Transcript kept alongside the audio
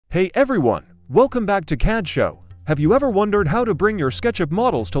Hey everyone, welcome back to CAD Show. Have you ever wondered how to bring your SketchUp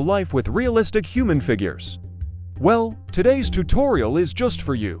models to life with realistic human figures? Well, today's tutorial is just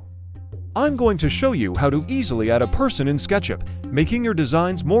for you. I'm going to show you how to easily add a person in SketchUp, making your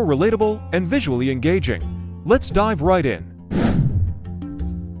designs more relatable and visually engaging. Let's dive right in.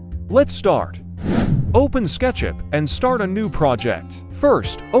 Let's start. Open SketchUp and start a new project.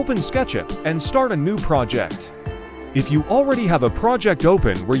 First, open SketchUp and start a new project. If you already have a project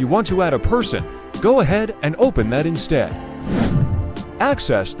open where you want to add a person, go ahead and open that instead.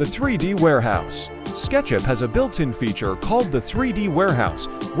 Access the 3D warehouse. SketchUp has a built-in feature called the 3D warehouse,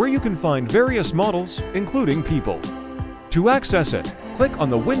 where you can find various models, including people. To access it, click on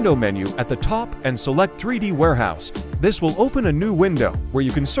the window menu at the top and select 3D warehouse. This will open a new window where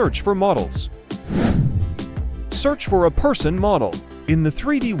you can search for models. Search for a person model. In the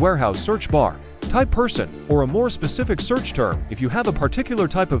 3D warehouse search bar, type person or a more specific search term if you have a particular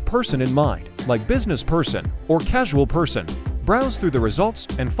type of person in mind, like business person or casual person. Browse through the results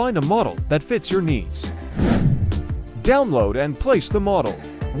and find a model that fits your needs. Download and place the model.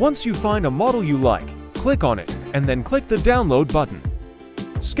 Once you find a model you like, click on it and then click the download button.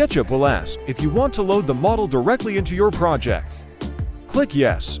 SketchUp will ask if you want to load the model directly into your project. Click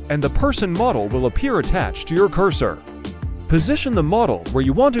yes, and the person model will appear attached to your cursor. Position the model where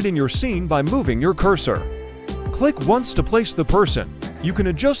you want it in your scene by moving your cursor. Click once to place the person. You can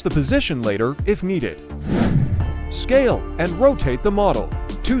adjust the position later if needed. Scale and rotate the model.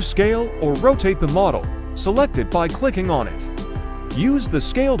 To scale or rotate the model, select it by clicking on it. Use the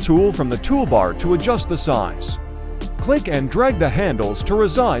scale tool from the toolbar to adjust the size. Click and drag the handles to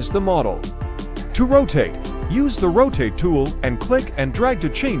resize the model. To rotate, use the rotate tool and click and drag to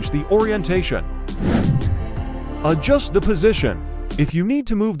change the orientation. Adjust the position. If you need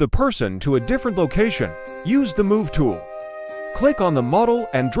to move the person to a different location, use the Move tool. Click on the model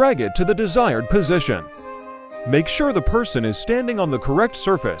and drag it to the desired position. Make sure the person is standing on the correct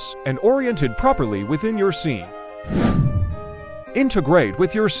surface and oriented properly within your scene. Integrate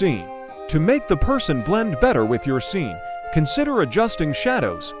with your scene. To make the person blend better with your scene, consider adjusting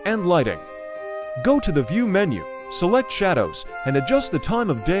shadows and lighting. Go to the View menu, select Shadows, and adjust the time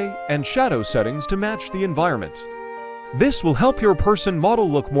of day and shadow settings to match the environment. This will help your person model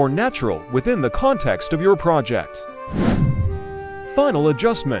look more natural within the context of your project. Final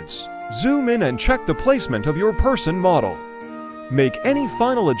adjustments. Zoom in and check the placement of your person model. Make any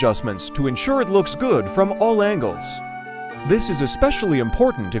final adjustments to ensure it looks good from all angles. This is especially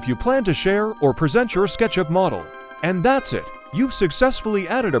important if you plan to share or present your SketchUp model. And that's it. You've successfully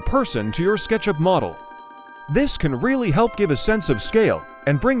added a person to your SketchUp model. This can really help give a sense of scale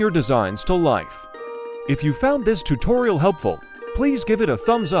and bring your designs to life. If you found this tutorial helpful, please give it a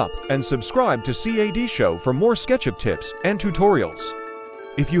thumbs up and subscribe to CAD Show for more SketchUp tips and tutorials.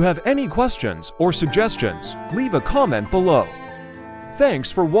 If you have any questions or suggestions, leave a comment below.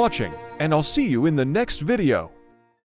 Thanks for watching, and I'll see you in the next video.